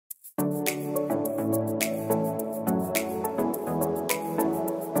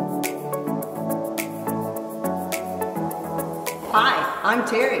I'm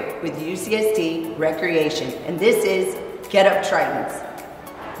Terry with UCSD Recreation, and this is Get Up Tritons,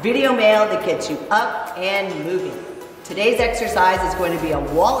 video mail that gets you up and moving. Today's exercise is going to be a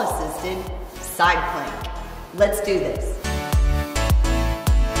wall-assisted side plank. Let's do this.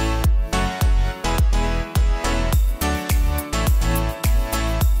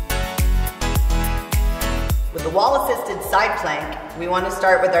 With the wall-assisted side plank, we want to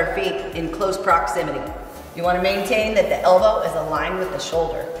start with our feet in close proximity. You want to maintain that the elbow is aligned with the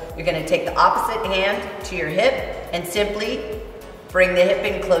shoulder. You're going to take the opposite hand to your hip and simply bring the hip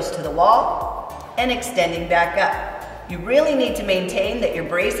in close to the wall and extending back up. You really need to maintain that you're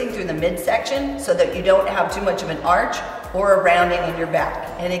bracing through the midsection so that you don't have too much of an arch or a rounding in your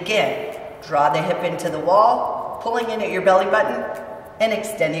back. And again, draw the hip into the wall, pulling in at your belly button and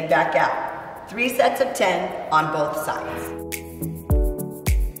extending back out. 3 sets of 10 on both sides.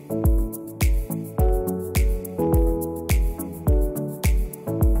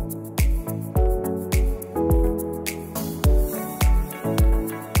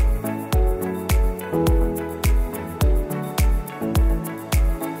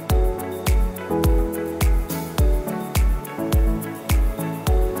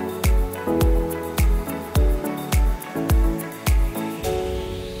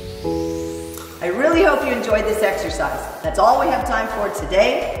 I really hope you enjoyed this exercise. That's all we have time for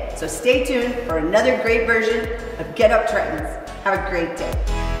today, so stay tuned for another great version of Get Up Tritons. Have a great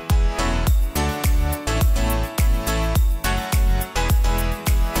day.